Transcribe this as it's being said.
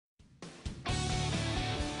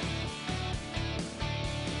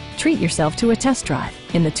Treat yourself to a test drive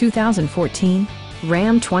in the 2014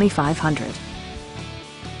 Ram 2500.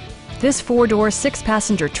 This four-door,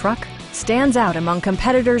 six-passenger truck stands out among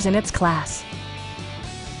competitors in its class.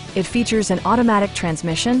 It features an automatic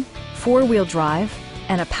transmission, four-wheel drive,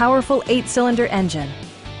 and a powerful 8-cylinder engine.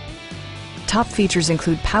 Top features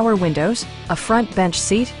include power windows, a front bench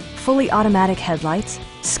seat, fully automatic headlights,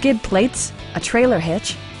 skid plates, a trailer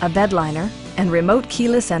hitch, a bedliner, and remote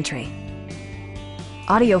keyless entry.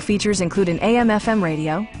 Audio features include an AM/FM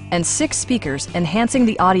radio and 6 speakers enhancing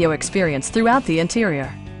the audio experience throughout the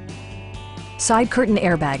interior. Side curtain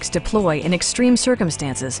airbags deploy in extreme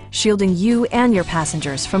circumstances, shielding you and your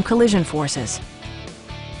passengers from collision forces.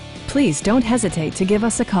 Please don't hesitate to give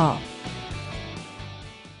us a call.